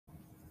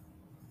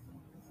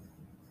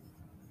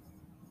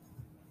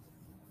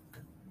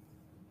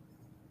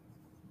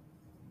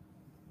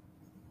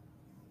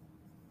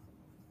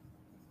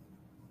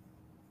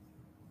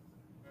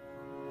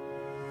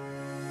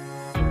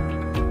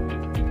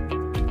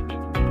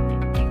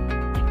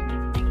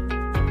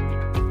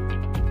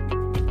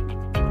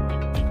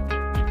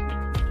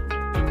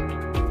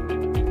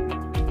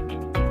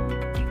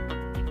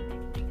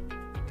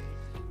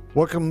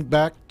Welcome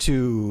back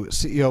to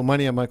CEO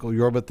Money. I'm Michael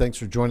Yorba. Thanks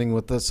for joining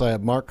with us. I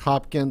have Mark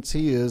Hopkins.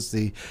 He is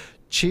the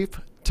Chief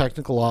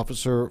Technical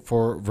Officer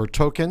for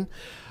Veritoken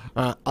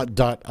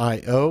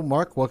 .io.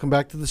 Mark, welcome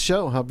back to the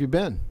show. How have you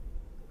been?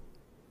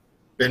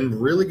 Been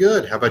really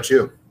good. How about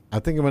you? I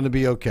think I'm going to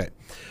be okay.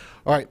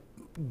 All right.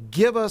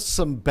 Give us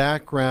some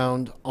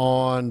background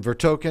on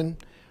Veritoken,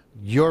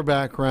 your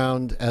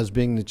background as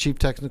being the Chief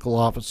Technical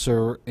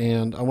Officer,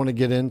 and I want to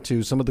get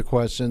into some of the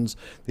questions,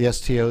 the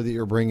STO that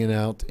you're bringing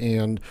out,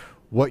 and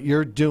what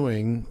you're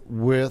doing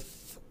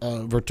with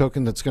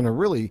Veritoken that's going to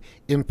really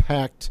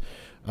impact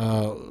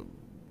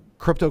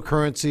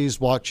cryptocurrencies,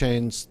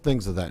 blockchains,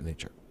 things of that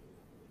nature.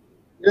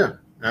 Yeah,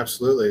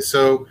 absolutely.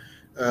 So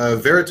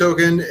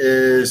Veritoken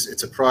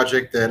it's a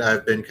project that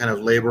I've been kind of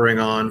laboring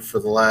on for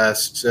the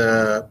last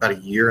about a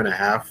year and a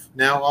half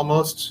now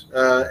almost.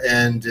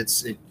 And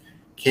it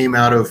came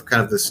out of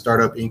kind of the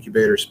startup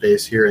incubator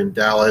space here in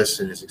Dallas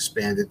and has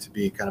expanded to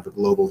be kind of a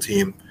global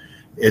team.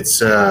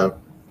 It's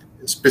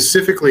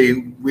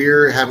specifically we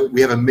have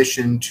a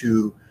mission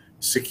to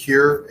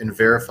secure and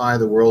verify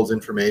the world's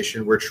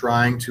information. We're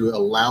trying to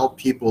allow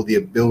people the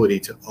ability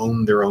to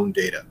own their own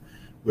data,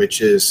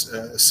 which is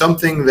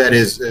something that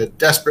is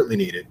desperately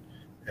needed.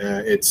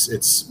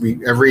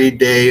 Every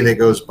day that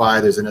goes by,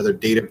 there's another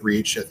data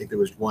breach. I think there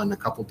was one a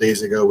couple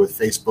days ago with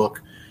Facebook.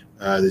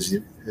 There's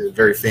a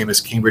very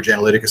famous Cambridge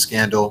Analytica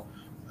scandal,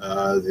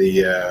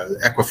 the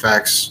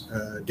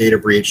Equifax data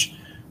breach.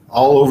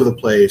 All over the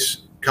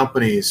place,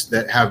 companies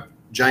that have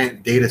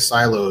giant data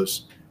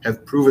silos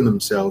have proven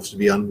themselves to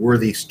be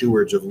unworthy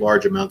stewards of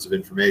large amounts of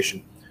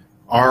information.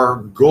 Our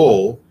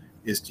goal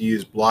is to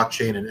use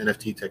blockchain and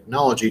NFT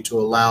technology to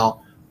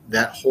allow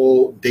that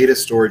whole data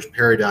storage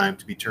paradigm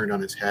to be turned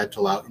on its head,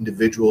 to allow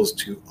individuals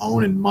to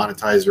own and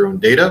monetize their own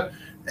data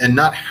and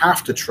not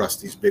have to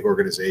trust these big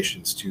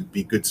organizations to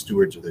be good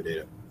stewards of their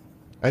data.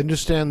 I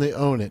understand the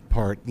own it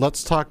part.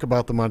 Let's talk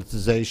about the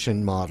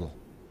monetization model.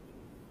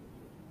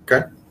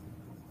 Okay.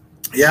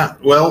 Yeah.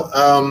 Well,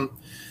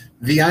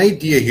 the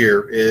idea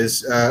here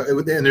is,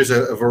 and there's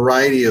a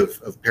variety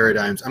of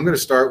paradigms. I'm going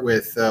to start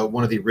with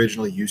one of the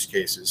original use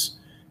cases,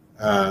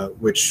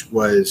 which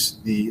was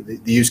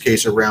the use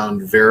case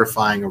around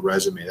verifying a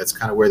resume. That's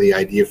kind of where the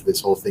idea for this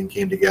whole thing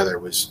came together.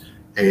 Was,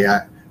 hey,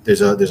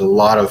 there's a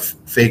lot of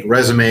fake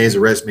resumes,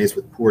 or resumes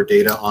with poor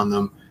data on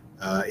them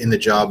in the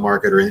job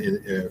market, or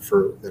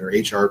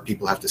that our HR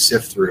people have to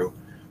sift through.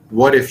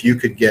 What if you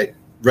could get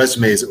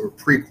resumes that were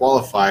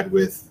pre-qualified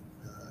with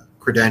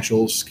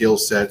credentials, skill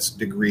sets,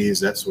 degrees,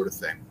 that sort of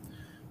thing?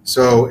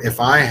 So if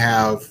I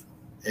have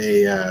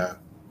a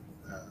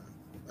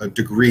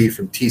degree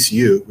from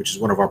TCU, which is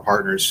one of our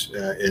partners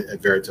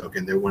at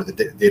Veritoken, they're one of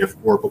the data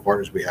Oracle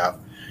partners we have.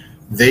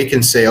 They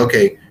can say,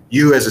 okay,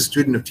 you as a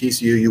student of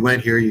TCU, you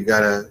went here, you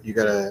got a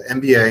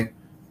MBA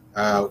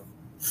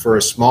for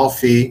a small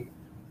fee.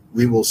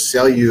 We will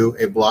sell you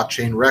a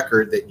blockchain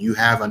record that you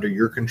have under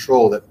your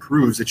control that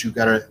proves that you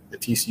got a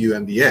TCU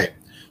MBA.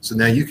 So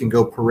now you can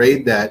go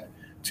parade that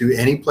to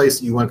any place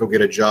that you want to go get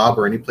a job,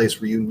 or any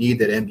place where you need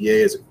that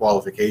MBA as a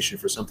qualification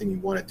for something you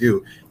want to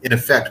do, in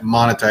effect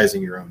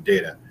monetizing your own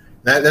data.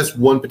 That's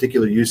one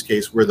particular use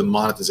case where the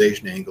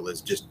monetization angle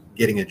is just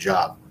getting a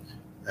job.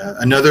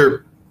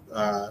 Another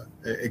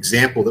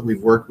example that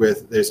we've worked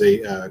with, there's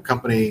a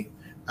company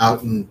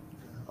out in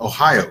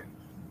Ohio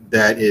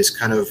that is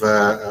kind of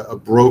a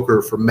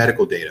broker for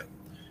medical data.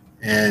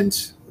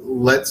 And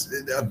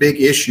a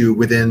big issue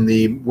within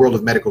the world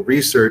of medical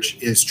research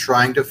is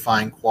trying to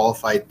find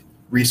qualified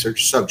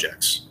research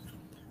subjects.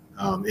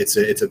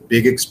 It's a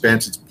big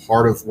expense. It's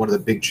part of one of the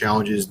big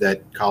challenges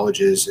that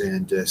colleges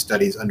and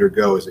studies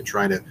undergo as they're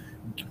trying to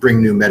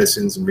bring new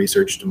medicines and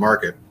research to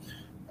market.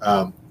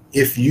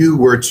 If you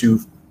were to,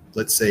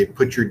 let's say,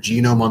 put your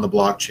genome on the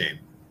blockchain,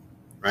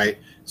 right?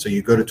 So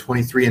you go to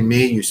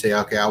 23andMe, you say,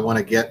 okay, I want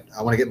to get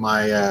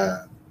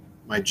my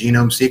my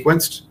genome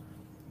sequenced.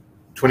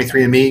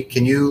 23andMe,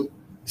 can you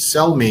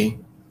sell me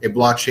a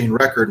blockchain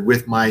record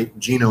with my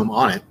genome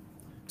on it,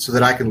 so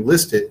that I can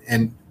list it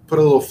and put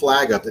a little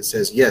flag up that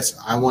says, yes,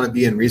 I want to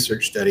be in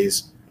research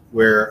studies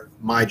where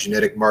my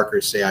genetic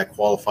markers say I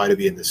qualify to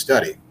be in this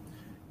study.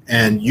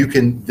 And you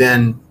can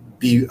then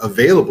be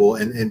available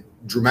and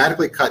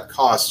dramatically cut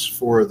costs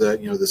for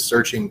the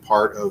searching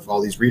part of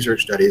all these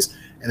research studies,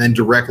 and then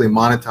directly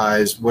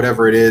monetize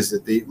whatever it is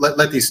that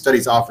let these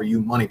studies offer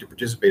you money to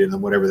participate in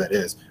them, whatever that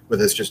is,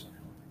 whether it's just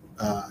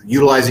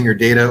utilizing your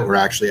data or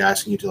actually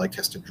asking you to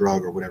test a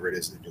drug or whatever it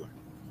is they're doing.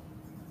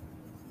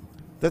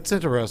 That's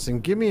interesting.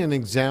 Give me an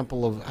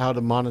example of how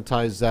to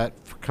monetize that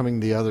for coming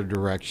the other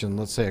direction,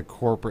 let's say a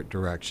corporate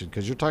direction,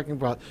 because you're talking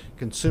about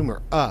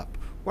consumer up.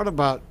 What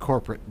about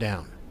corporate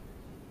down?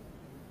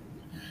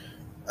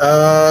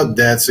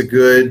 That's a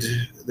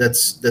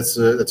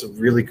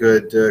really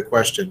good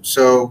question.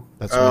 So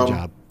that's my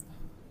job.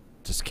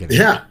 Just kidding.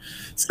 Yeah.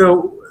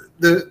 So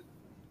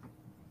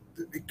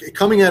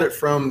coming at it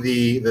from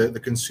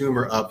the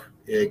consumer up,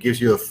 it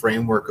gives you a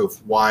framework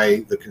of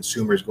why the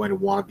consumer is going to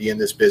want to be in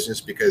this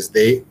business, because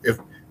if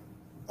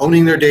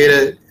owning their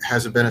data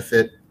has a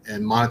benefit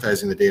and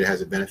monetizing the data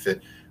has a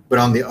benefit, But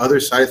on the other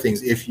side of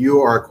things, if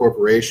you are a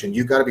corporation,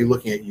 you've got to be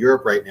looking at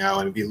Europe right now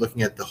and be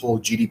looking at the whole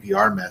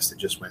GDPR mess that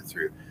just went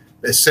through.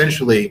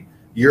 Essentially,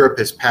 Europe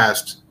has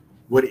passed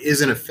what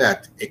is in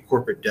effect a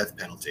corporate death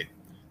penalty.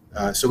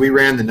 So we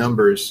ran the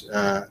numbers,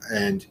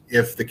 and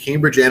if the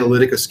Cambridge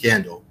Analytica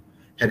scandal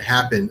had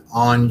happened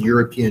on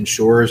European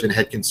shores and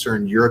had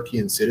concerned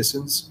European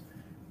citizens,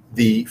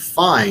 the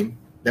fine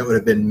that would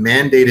have been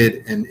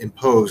mandated and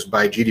imposed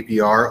by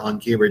GDPR on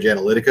Cambridge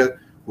Analytica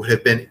would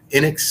have been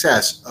in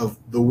excess of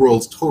the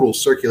world's total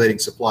circulating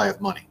supply of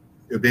money.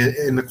 It would be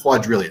in the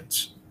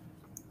quadrillions.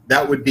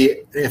 That would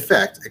be, in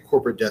effect, a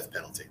corporate death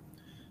penalty.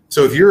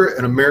 So if you're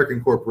an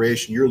American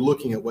corporation, you're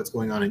looking at what's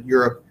going on in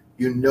Europe,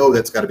 you know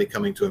that's got to be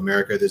coming to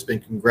America. There's been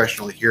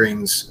congressional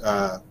hearings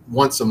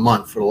once a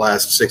month for the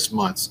last 6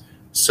 months,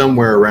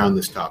 somewhere around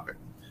this topic.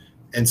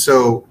 And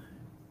so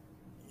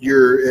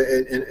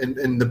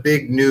and the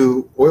big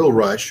new oil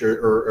rush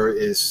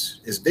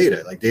is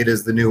data. Like, data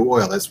is the new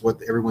oil. That's what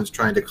everyone's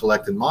trying to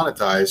collect and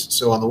monetize.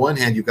 So on the one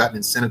hand, you've got an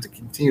incentive to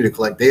continue to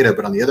collect data,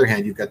 but on the other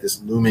hand, you've got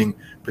this looming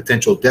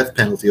potential death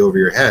penalty over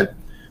your head.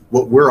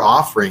 What we're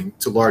offering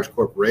to large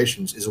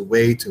corporations is a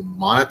way to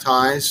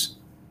monetize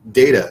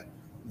data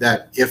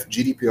that, if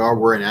GDPR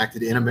were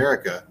enacted in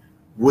America,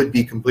 would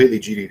be completely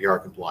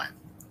GDPR compliant.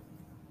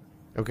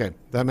 Okay,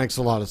 that makes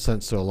a lot of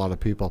sense to a lot of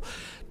people.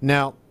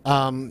 Now,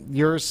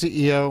 your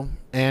CEO,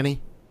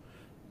 Annie,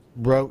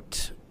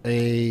 wrote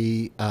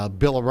a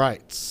Bill of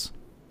Rights.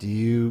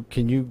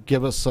 Can you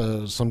give us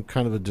some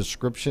kind of a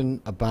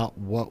description about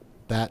what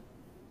that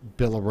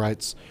Bill of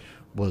Rights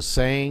was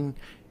saying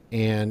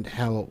and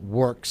how it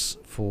works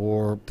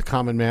for the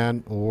common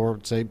man or,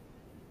 say,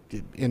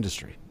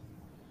 industry?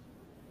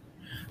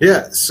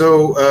 Yeah,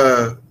 so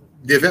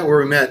the event where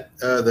we met,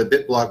 the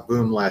BitBlock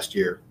boom last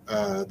year,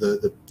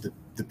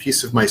 the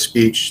piece of my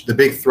speech, the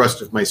big thrust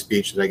of my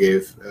speech that I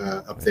gave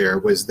up there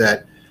was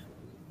that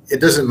it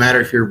doesn't matter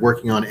if you're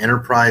working on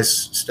enterprise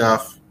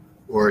stuff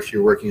or if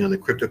you're working on the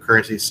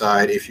cryptocurrency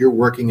side. If you're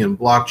working in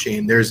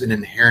blockchain, there's an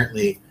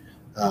inherently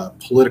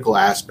political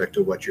aspect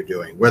of what you're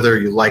doing, whether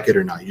you like it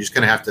or not. You just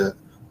kind of have to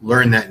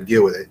learn that and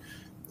deal with it.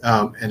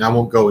 And I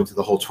won't go into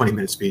the whole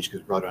 20-minute speech because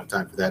we probably don't have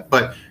time for that.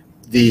 But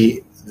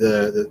the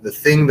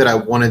thing that I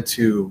wanted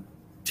to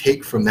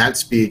take from that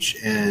speech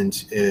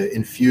and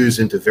infuse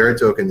into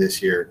Veritoken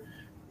this year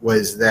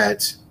was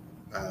that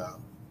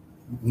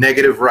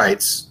negative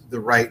rights, the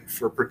right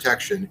for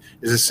protection,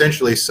 is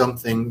essentially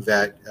something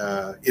that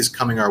is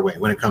coming our way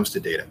when it comes to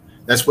data.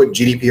 That's what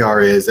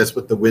GDPR is. That's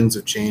what the winds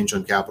of change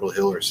on Capitol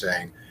Hill are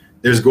saying.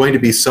 There's going to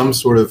be some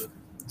sort of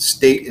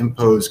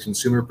state-imposed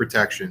consumer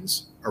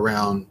protections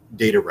around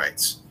data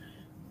rights.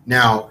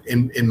 Now,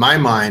 in my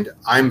mind,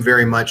 I'm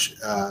very much,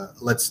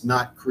 let's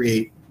not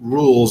create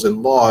rules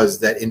and laws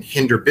that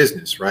hinder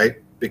business, right?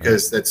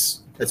 Because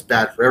that's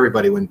bad for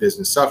everybody when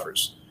business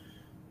suffers.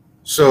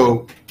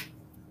 So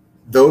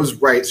those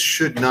rights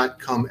should not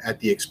come at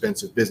the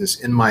expense of business,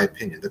 in my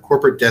opinion. The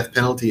corporate death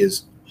penalty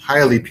is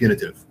highly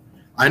punitive.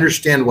 I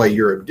understand why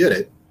Europe did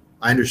it.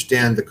 I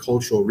understand the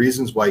cultural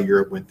reasons why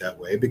Europe went that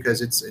way,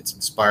 because it's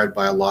inspired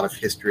by a lot of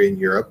history in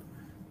Europe,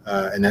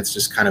 and that's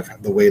just kind of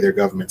the way their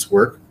governments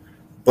work.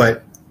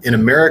 But in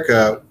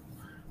America,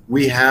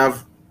 we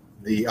have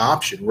the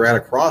option. We're at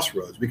a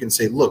crossroads. We can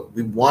say, look,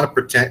 we want to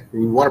protect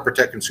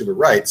consumer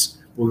rights,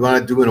 but we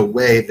want to do it in a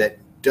way that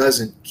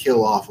doesn't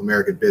kill off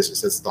American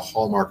business. That's the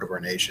hallmark of our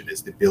nation,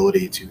 is the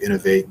ability to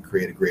innovate and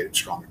create a great and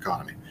strong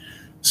economy.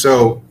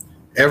 So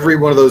every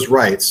one of those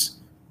rights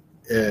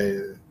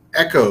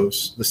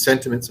echoes the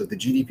sentiments of the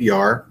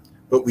GDPR,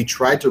 but we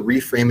tried to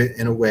reframe it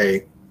in a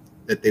way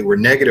that they were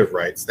negative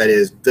rights. That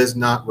is, does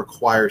not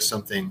require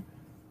something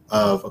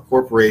of a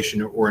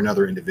corporation or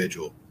another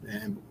individual.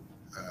 And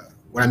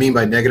what I mean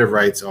by negative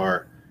rights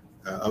are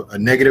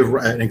an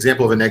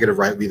example of a negative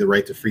right would be the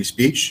right to free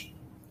speech.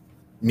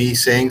 Me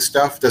saying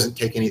stuff doesn't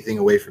take anything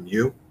away from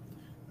you.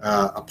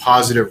 A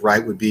positive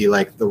right would be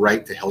like the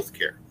right to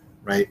healthcare,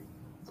 right?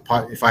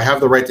 If I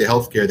have the right to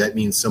healthcare, that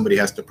means somebody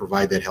has to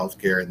provide that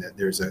healthcare, and that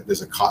there's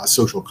a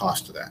social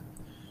cost to that.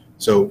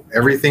 So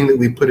everything that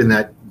we put in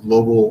that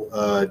global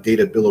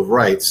data bill of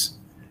rights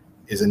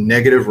is a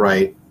negative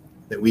right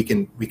that we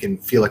can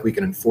feel like we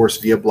can enforce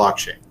via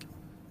blockchain.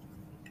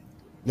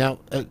 Now,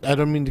 I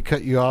don't mean to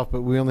cut you off,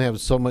 but we only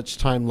have so much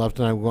time left,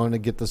 and I want to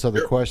get this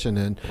other question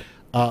in.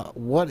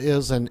 What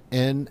is an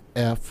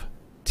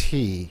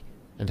NFT,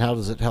 and how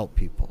does it help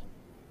people?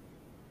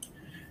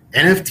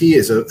 NFT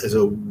is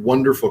a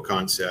wonderful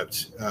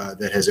concept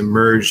that has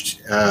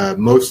emerged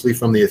mostly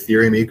from the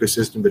Ethereum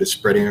ecosystem, but is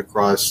spreading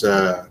across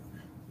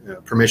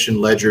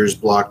permission ledgers,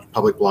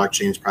 public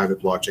blockchains, private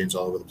blockchains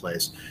all over the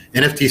place.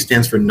 NFT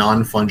stands for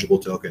non-fungible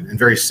token, and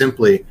very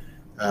simply,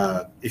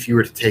 if you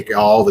were to take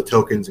all the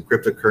tokens and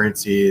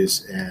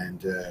cryptocurrencies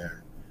and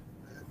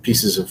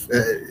pieces of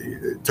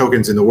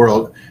tokens in the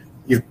world,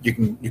 you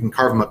can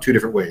carve them up two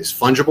different ways: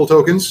 fungible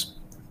tokens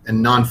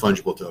and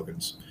non-fungible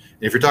tokens.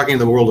 And if you're talking in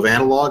the world of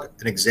analog,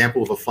 an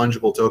example of a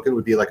fungible token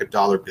would be like a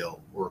dollar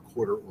bill or a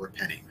quarter or a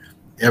penny.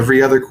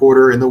 Every other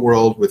quarter in the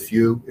world, with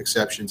few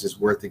exceptions, is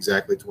worth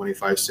exactly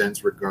 25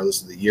 cents,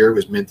 regardless of the year it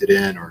was minted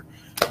in, or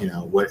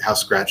how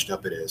scratched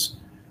up it is.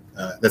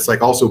 That's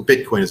like also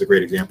Bitcoin is a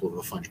great example of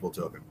a fungible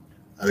token.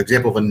 An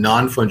example of a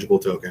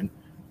non-fungible token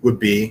would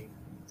be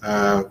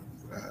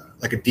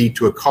like a deed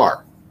to a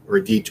car or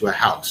a deed to a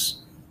house.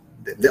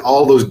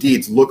 All those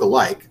deeds look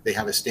alike. They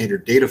have a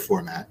standard data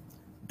format,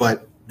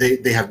 but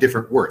they have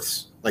different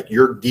worths. Like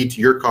your deed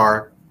to your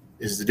car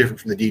is different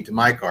from the deed to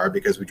my car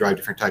because we drive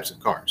different types of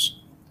cars.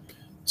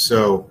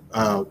 So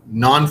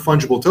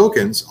non-fungible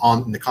tokens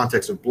in the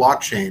context of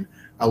blockchain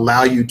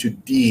allow you to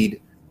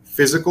deed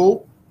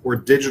physical or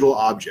digital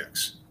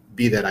objects,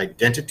 be that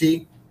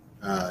identity,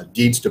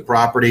 deeds to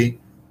property,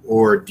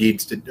 or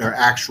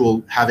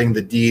actual having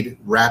the deed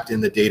wrapped in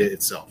the data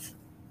itself.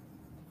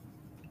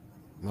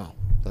 Wow,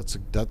 that's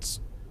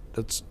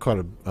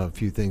quite a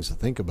few things to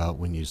think about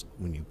when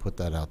you put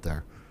that out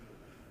there.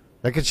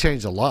 That could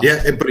change a lot.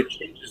 Yeah, but it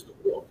changes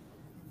the world.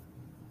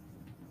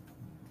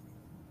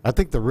 I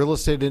think the real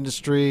estate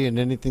industry and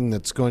anything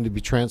that's going to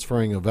be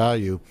transferring a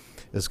value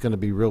is going to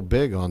be real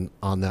big on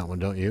that one,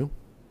 don't you?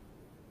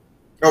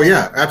 Oh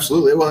yeah,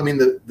 absolutely. Well, I mean,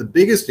 the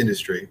biggest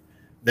industry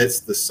that's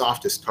the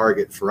softest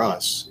target for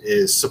us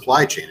is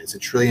supply chain. It's $1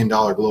 trillion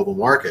global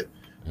market.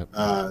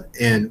 Yep.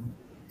 And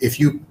if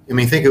you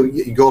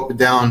go up and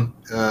down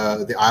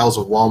the aisles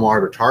of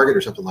Walmart or Target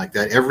or something like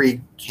that,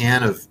 every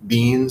can of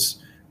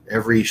beans,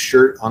 every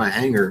shirt on a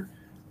hanger,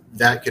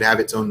 that could have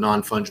its own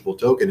non-fungible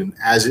token. And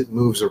as it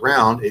moves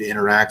around, it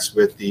interacts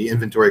with the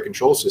inventory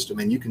control system.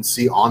 And you can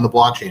see on the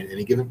blockchain at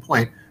any given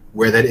point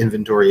where that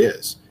inventory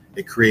is.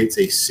 It creates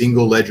a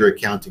single ledger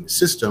accounting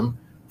system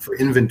for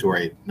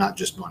inventory, not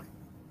just money.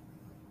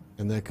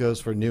 And that goes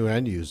for new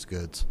and used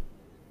goods.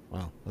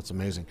 Wow, that's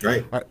amazing.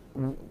 Right. All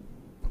right.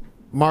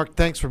 Mark,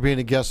 thanks for being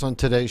a guest on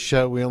today's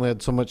show. We only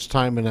had so much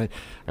time, and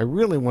I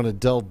really want to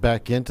delve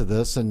back into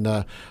this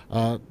and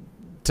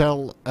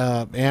tell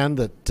Ann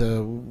that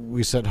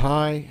we said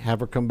hi, have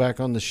her come back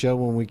on the show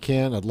when we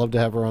can. I'd love to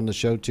have her on the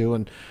show too.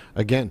 And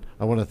again,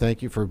 I want to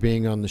thank you for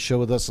being on the show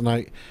with us. And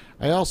I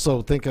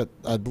also think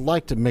I'd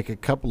like to make a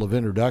couple of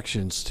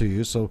introductions to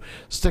you. So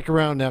stick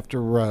around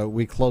after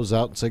we close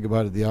out and say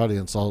goodbye to the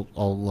audience. I'll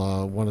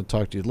want to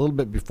talk to you a little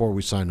bit before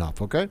we sign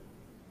off, okay?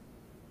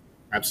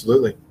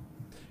 Absolutely.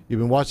 You've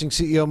been watching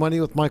CEO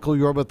Money with Michael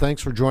Yorba.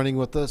 Thanks for joining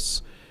with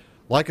us.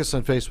 Like us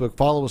on Facebook,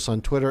 follow us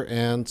on Twitter,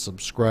 and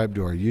subscribe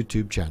to our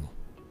YouTube channel.